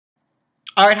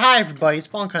Alright, hi everybody, it's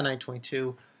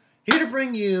Bonkai922 here to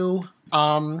bring you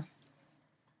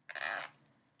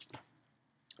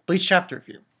Bleach chapter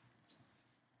review.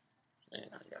 There you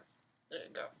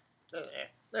go.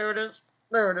 There it is.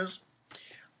 There it is.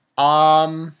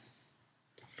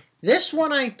 This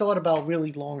one I thought about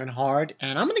really long and hard,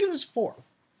 and I'm gonna give this a 4.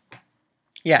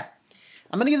 Yeah,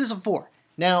 I'm gonna give this a 4.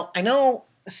 Now, I know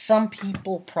some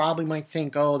people probably might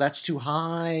think, oh, that's too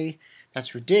high,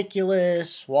 that's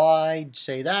ridiculous, why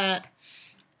say that?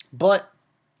 But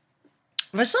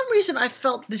for some reason, I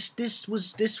felt this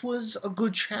was a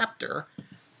good chapter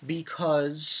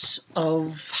because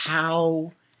of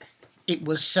how it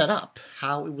was set up,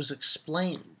 how it was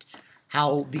explained,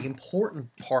 how the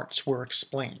important parts were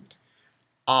explained.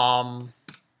 You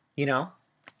know,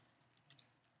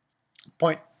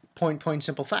 point,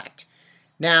 simple fact.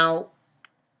 Now,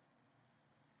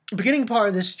 beginning part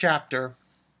of this chapter,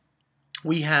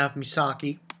 we have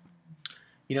Misaki,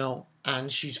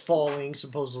 and she's falling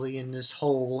supposedly in this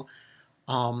hole,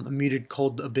 a muted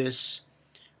cold abyss.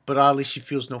 But oddly, she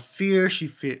feels no fear.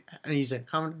 And he's like,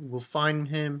 "We'll find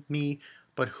him, me,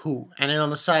 but who?" And then on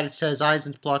the side it says,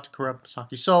 "Aizen's plot to corrupt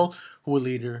Misaki's soul. Who will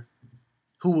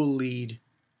lead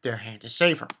their hand to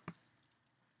save her?"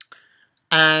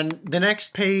 And the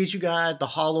next page, you got the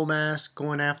Hollow Mask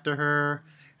going after her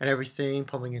and everything,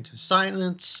 pulling into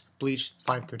silence. Bleach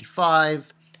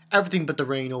 535. Everything but the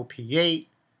Rain OP8.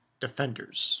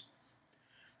 Defenders.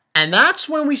 And that's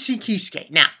when we see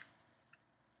Kisuke. Now,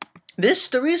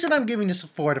 the reason I'm giving this a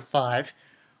 4 out of 5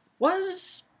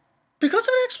 was because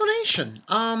of an explanation.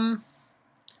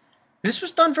 This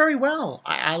was done very well.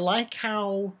 I like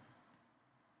how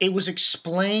it was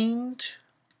explained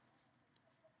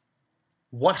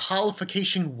what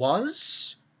Hollowfication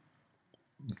was.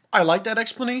 I like that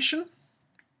explanation.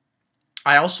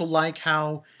 I also like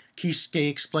how Kisuke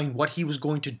explained what he was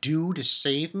going to do to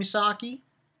save Misaki,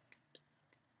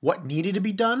 what needed to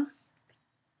be done,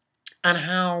 and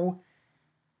how,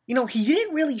 he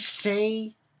didn't really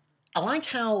say. I like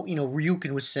how, Ryuken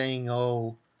was saying,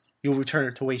 "Oh, you'll return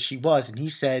her to the way she was," and he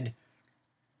said,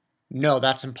 "No,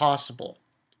 that's impossible.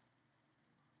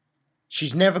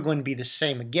 She's never going to be the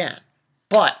same again.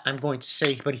 But I'm going to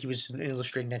say," but he was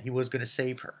illustrating that he was going to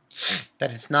save her.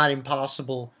 That it's not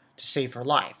impossible to save her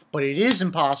life, but it is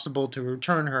impossible to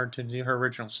return her to her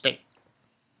original state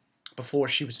before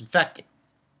she was infected.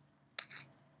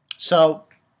 So,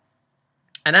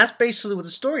 and that's basically what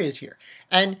the story is here.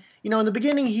 And, in the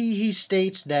beginning, he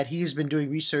states that he has been doing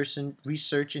research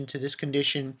into this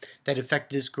condition that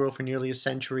affected this girl for nearly a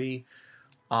century.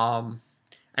 And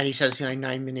he says, "My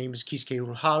name is Kisuke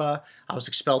Uruhara. I was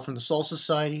expelled from the Soul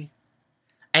Society."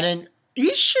 And then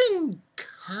ISSHIN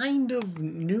kind of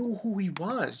knew who he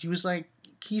was. He was like,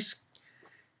 Kisuke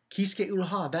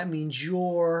Uruhara, that means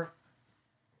you're...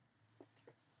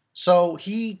 So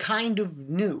he kind of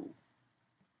knew.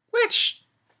 Which,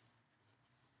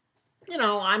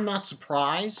 I'm not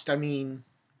surprised. I mean,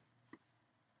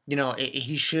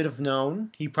 he should have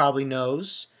known. He probably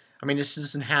knows. I mean, this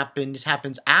doesn't happen. This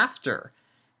happens after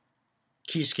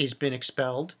Kisuke's been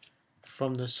expelled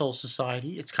from the Soul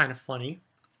Society. It's kind of funny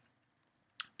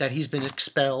that he's been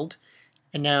expelled,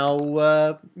 and now,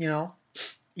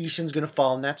 Isshin's going to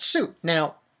follow in that suit.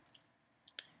 Now,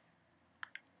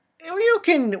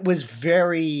 Ryuken was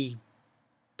very,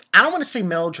 I don't want to say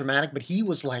melodramatic, but he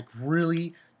was,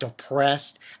 really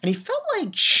depressed, and he felt,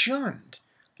 shunned.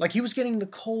 Like he was getting the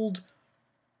cold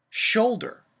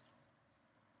shoulder.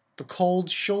 The cold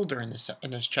shoulder in this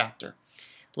chapter.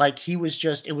 Like, he was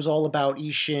just, it was all about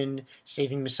Isshin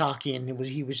saving Misaki, and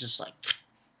he was just like,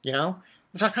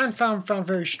 which I kind of found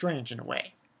very strange in a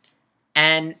way.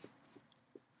 And,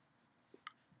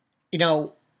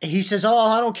 he says, "Oh,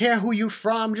 I don't care who you're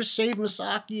from, just save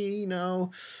Misaki,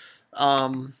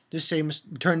 just save,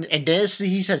 return," and this,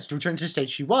 he says, "To return to the state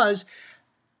she was."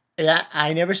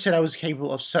 I never said I was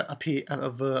capable of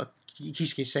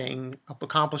Kisuke saying, of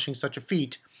accomplishing such a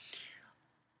feat.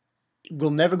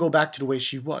 "Will never go back to the way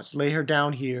she was. Lay her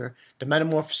down here. The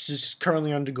metamorphosis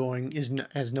currently undergoing is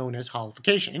known as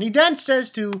Hollowfication." And he then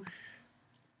says to,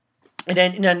 and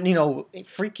then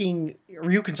freaking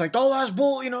Ryuken's like, "Oh, that's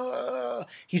bull,"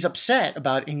 he's upset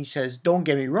about it, and he says, "Don't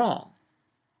get me wrong.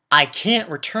 I can't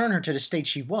return her to the state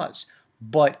she was,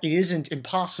 but it isn't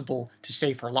impossible to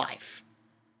save her life."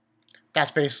 That's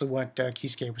basically what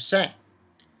Kisuke was saying.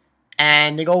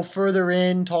 And they go further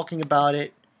in, talking about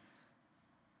it.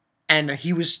 And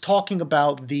he was talking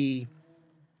about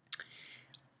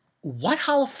what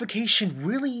Hollowfication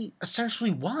really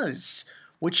essentially was,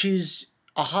 which is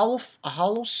a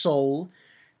hollow soul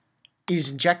is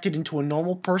injected into a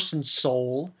normal person's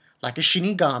soul, like a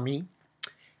Shinigami,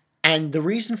 And the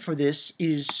reason for this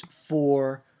is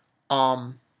for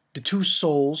the two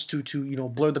souls to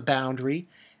blur the boundary,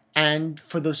 and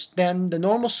for the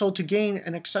normal soul to gain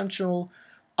an exceptional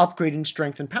upgrade in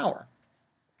strength and power.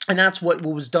 And that's what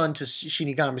was done to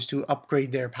Shinigamis, to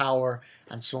upgrade their power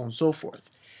and so on and so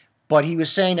forth. But he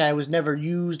was saying that it was never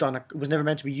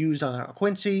meant to be used on a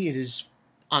Quincy. It is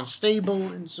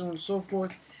unstable and so on and so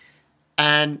forth.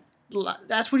 And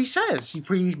that's what he says. He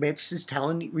pretty much is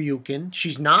telling Ryuken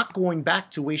she's not going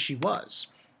back to the way she was,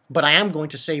 but I am going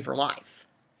to save her life.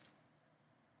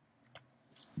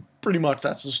 Pretty much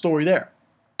that's the story there.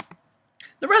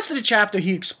 The rest of the chapter,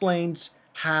 he explains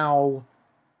how,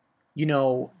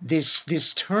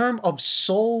 this term of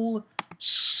soul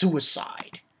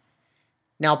suicide.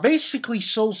 Now, basically,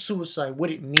 soul suicide,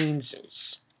 what it means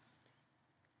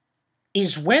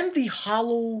is when the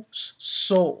Hollow's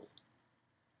soul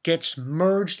gets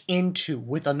merged into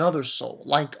with another soul,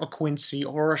 like a Quincy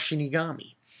or a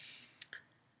Shinigami.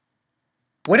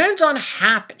 What ends on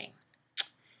happening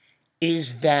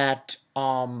is that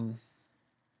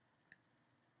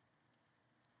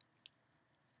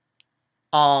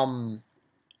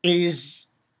it's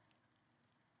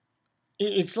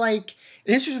like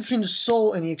an interaction between the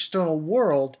soul and the external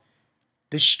world.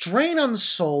 The strain on the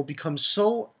soul becomes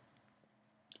so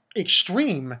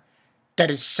extreme that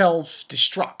it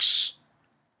self-destructs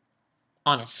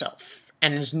on itself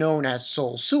and is known as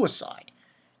soul suicide.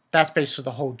 That's basically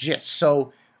the whole gist.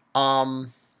 So,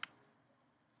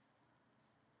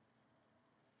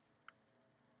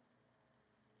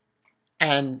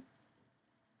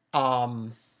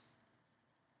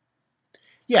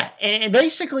 yeah, and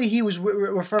basically he was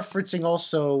referencing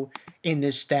also in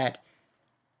this that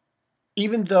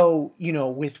even though,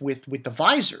 with the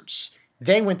visors,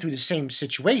 they went through the same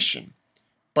situation,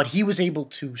 but he was able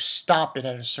to stop it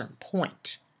at a certain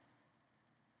point.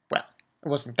 Well,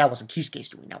 that wasn't Kisuke's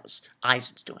doing, that was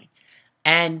Aizen's doing.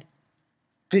 And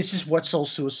this is what soul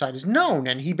suicide is known,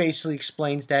 and he basically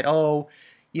explains that,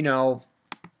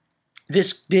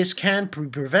 this can be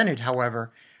prevented,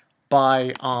 however,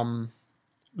 by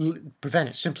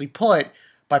simply put,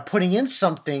 by putting in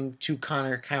something to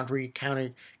counteract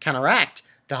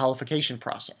the Hollowfication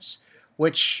process,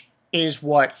 which is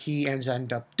what he ends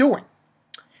up doing.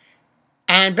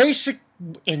 And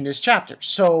in this chapter.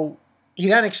 So he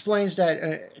then explains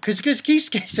that, because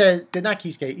Kisuke says, not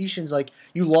Kisuke, Isshin's like,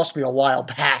 you lost me a while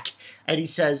back. And he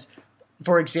says,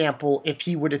 for example, if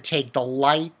he were to take the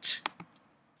light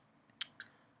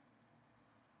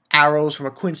arrows from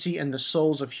a Quincy and the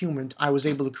souls of humans, I was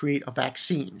able to create a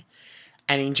vaccine.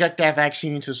 And inject that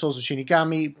vaccine into the souls of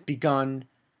Shinigami, begun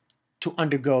to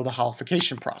undergo the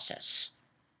Hollowfication process.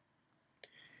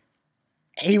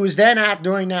 He was then,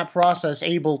 during that process,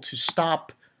 able to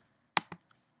stop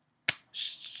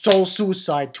soul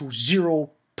suicide to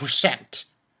 0%,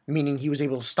 meaning he was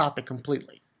able to stop it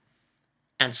completely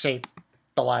and save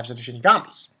the lives of the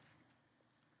Shinigamis.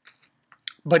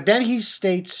 But then he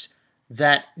states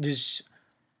that there's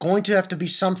going to have to be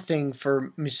something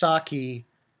for Misaki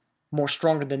more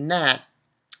stronger than that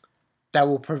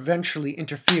will eventually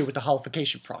interfere with the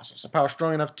Hollowfication process. A power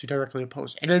strong enough to directly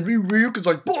oppose it. And then Ryuken's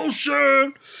like,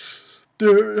 bullshit!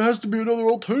 There has to be another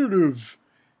alternative.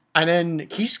 And then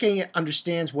Kisuke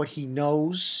understands what he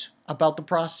knows about the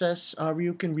process.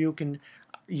 Ryuken,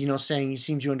 saying, it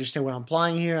seems you understand what I'm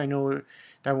implying here. I know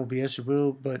that won't be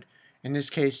answerable, but in this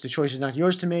case, the choice is not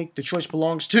yours to make. The choice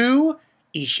belongs to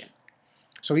ISSHIN.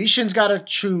 So ISSHIN's got to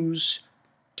choose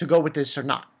to go with this or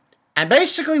not. And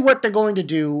basically what they're going to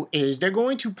do is they're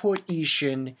going to put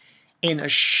ISSHIN in a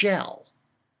shell,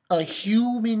 a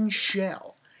human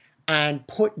shell, and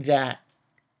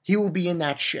he will be in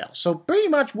that shell. So pretty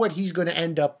much what he's going to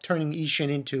end up turning ISSHIN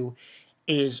into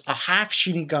is a half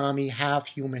Shinigami, half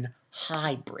human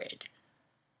hybrid.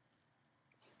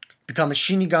 Become a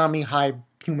Shinigami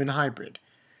human hybrid.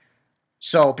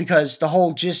 So, because the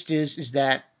whole gist is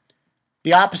that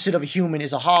the opposite of a human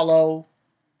is a hollow,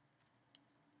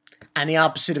 and the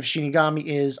opposite of Shinigami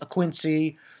is a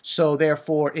Quincy. So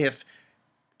therefore, if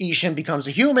ISSHIN becomes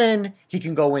a human, he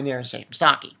can go in there and save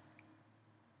Misaki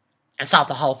and stop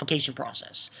the Hollowfication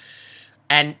process.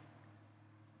 And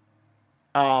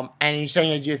he's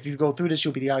saying that if you go through this,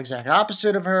 you'll be the exact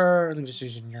opposite of her. Leave the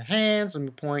decision in your hands. Let me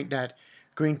point that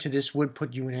agreeing to this would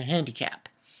put you in a handicap.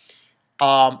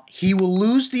 He will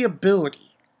lose the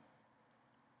ability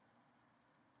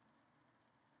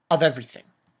of everything,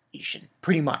 ISSHIN,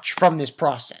 pretty much, from this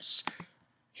process.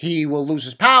 He will lose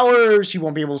his powers, he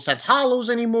won't be able to sense hollows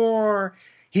anymore,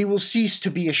 he will cease to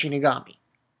be a Shinigami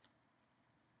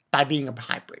by being a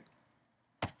hybrid.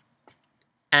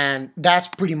 And that's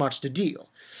pretty much the deal.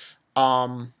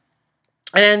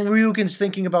 And then Ryuken's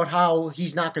thinking about how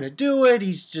he's not going to do it.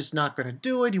 He's just not going to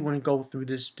do it. He wouldn't go through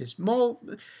this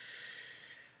mode.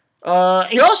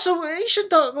 Ishin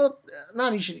talk, well,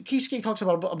 not Ishin, Kisuke talks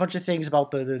about a bunch of things about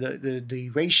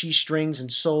the reishi strings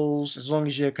and souls. As long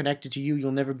as you're connected to you,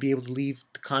 you'll never be able to leave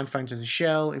the confines of the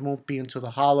shell. It won't be until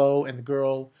the hollow and the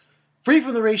girl, free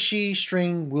from the reishi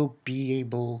string, will be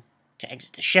able to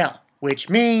exit the shell. Which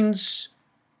means,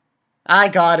 I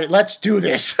got it, let's do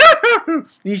this.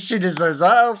 Ishin just says,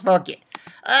 oh, fuck it.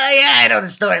 Yeah, I know the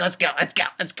story, let's go.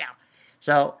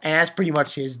 So, and that's pretty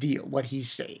much his deal, what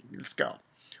he's saying. Let's go.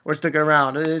 We're sticking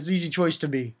around. It's an easy choice to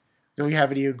me. Don't you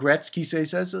have any regrets? Kisei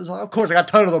says. Of course, I got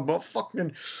a ton of them. A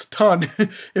fucking ton.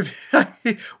 If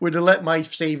I were to let my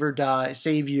savior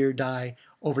die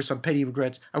over some petty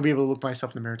regrets, I'll be able to look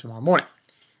myself in the mirror tomorrow morning.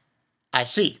 I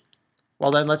see. Well,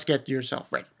 then let's get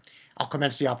yourself ready. I'll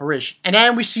commence the operation. And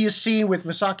then we see a scene with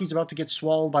Masaki's about to get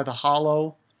swallowed by the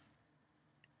hollow.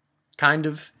 Kind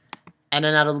of. And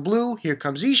then out of the blue, here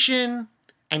comes Isshin.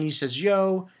 And he says,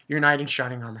 yo, your knight in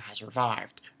shining armor has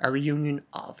revived. A reunion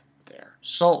of their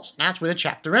souls. And that's where the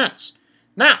chapter ends.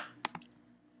 Now,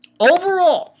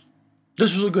 overall,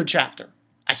 this was a good chapter.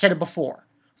 I said it before.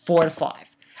 4 out of 5.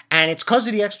 And it's because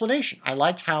of the explanation. I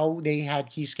liked how they had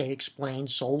Kisuke explain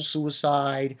soul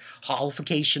suicide,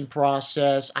 Hollowfication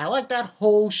process. I liked that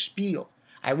whole spiel.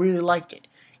 I really liked it.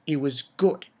 It was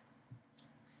good.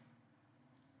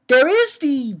 There is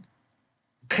the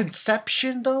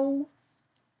conception, though,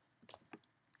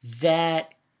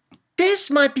 that this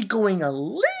might be going a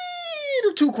little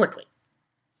too quickly.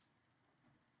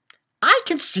 I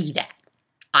can see that.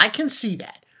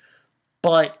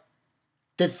 But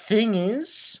the thing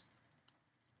is,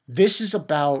 this is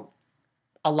about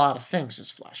a lot of things,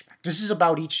 this flashback. This is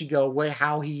about Ichigo,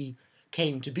 how he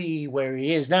came to be where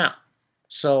he is now.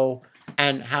 So,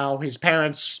 and how his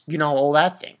parents, all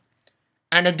that thing.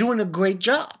 And they're doing a great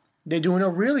job. They're doing a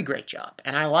really great job.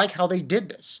 And I like how they did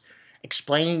this.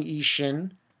 Explaining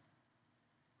Isshin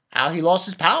how he lost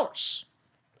his powers.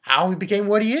 How he became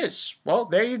what he is. Well,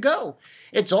 there you go.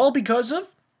 It's all because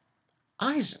of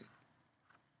Aizen.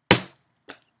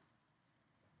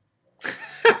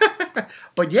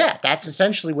 But yeah, that's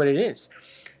essentially what it is.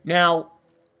 Now,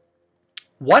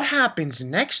 what happens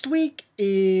next week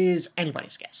is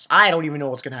anybody's guess. I don't even know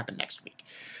what's going to happen next week.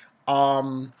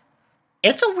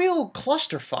 It's a real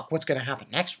clusterfuck what's going to happen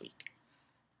next week.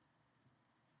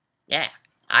 Yeah,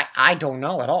 I don't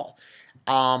know at all.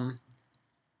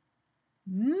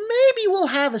 Maybe we'll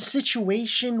have a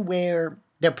situation where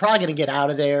they're probably going to get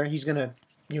out of there. He's going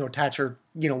to, attach her,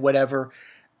 whatever,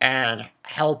 and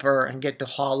help her and get the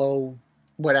hollow,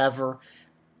 whatever,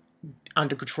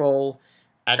 under control.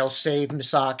 And he'll save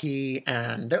Misaki.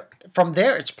 And from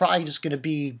there, it's probably just going to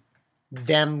be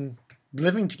them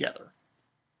living together.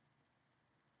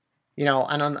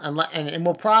 And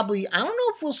we'll probably, I don't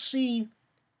know if we'll see...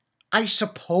 I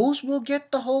suppose we'll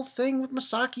get the whole thing with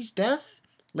Masaki's death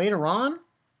later on.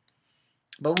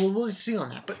 But we'll see on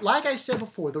that. But like I said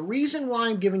before, the reason why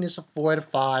I'm giving this a 4 out of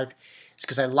 5 is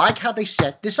because I like how they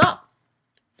set this up.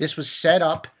 This was set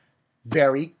up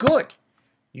very good.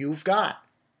 You've got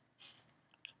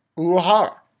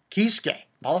Uehara, Kisuke,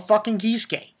 motherfucking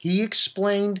Kisuke. He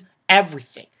explained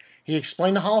everything. He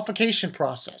explained the Hollowfication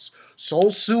process, soul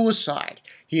suicide.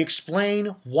 He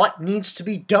explained what needs to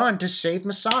be done to save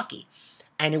Misaki.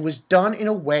 And it was done in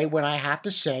a way when I have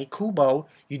to say, Kubo,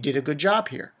 you did a good job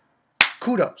here.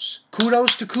 Kudos.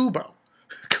 Kudos to Kubo.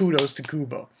 Kudos to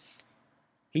Kubo.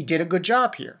 He did a good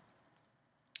job here.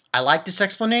 I like this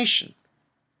explanation.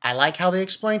 I like how they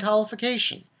explained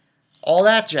Hollowfication. All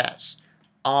that jazz.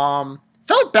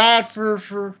 Felt bad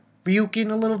for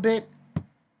Ryuken a little bit.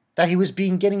 That he was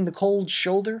getting the cold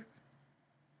shoulder.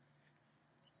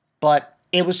 But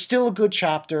it was still a good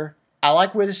chapter. I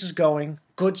like where this is going.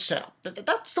 Good setup.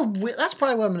 That's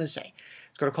probably what I'm going to say.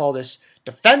 It's going to call this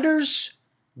Defenders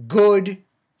Good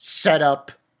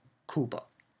Setup Kubo.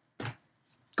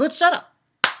 Good setup.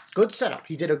 Good setup.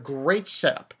 He did a great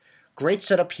setup. Great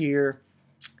setup here.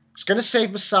 He's going to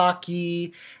save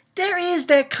Misaki. There is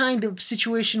that kind of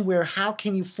situation where how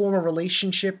can you form a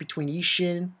relationship between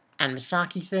Isshin and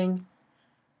Misaki thing.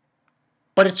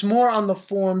 But it's more on the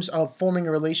forms of forming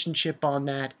a relationship on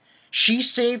that. She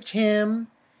saved him.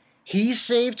 He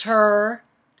saved her.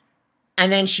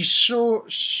 And then she so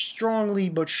strongly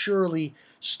but surely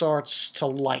starts to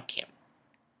like him.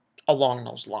 Along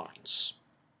those lines.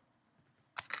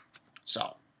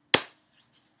 So.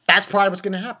 That's probably what's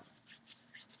going to happen.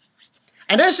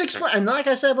 And and like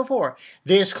I said before,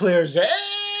 this clears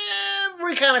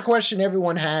every kind of question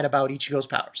everyone had about Ichigo's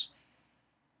powers.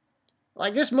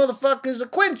 Like, this motherfucker's a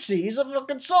Quincy. He's a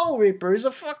fucking Soul Reaper. He's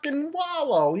a fucking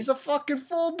Wallow. He's a fucking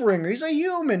Fullbringer. He's a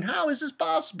human. How is this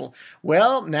possible?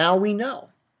 Well, now we know.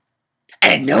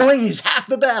 And knowing is half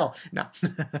the battle. No.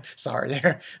 Sorry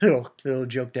there. Little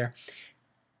joke there.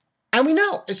 And we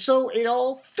know. So it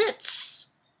all fits.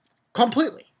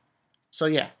 Completely. So,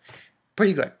 yeah.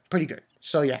 Pretty good. Pretty good.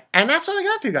 So, yeah. And that's all I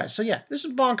got for you guys. So, yeah. This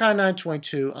is Bonkai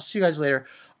 922. I'll see you guys later.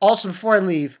 Also, before I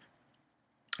leave,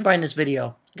 right in this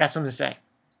video, I got something to say.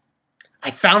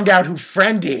 I found out who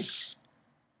Friend is.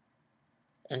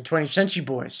 In 20th Century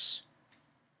Boys.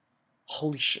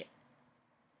 Holy shit.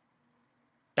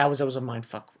 That was a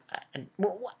mindfuck. And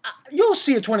you'll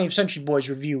see a 20th Century Boys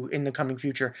review in the coming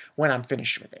future when I'm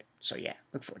finished with it. So, yeah.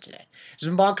 Look forward to that. This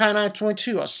is Bonkai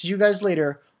 922. I'll see you guys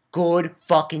later. Good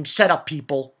fucking setup,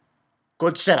 people.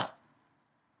 Good setup.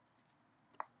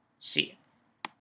 See ya.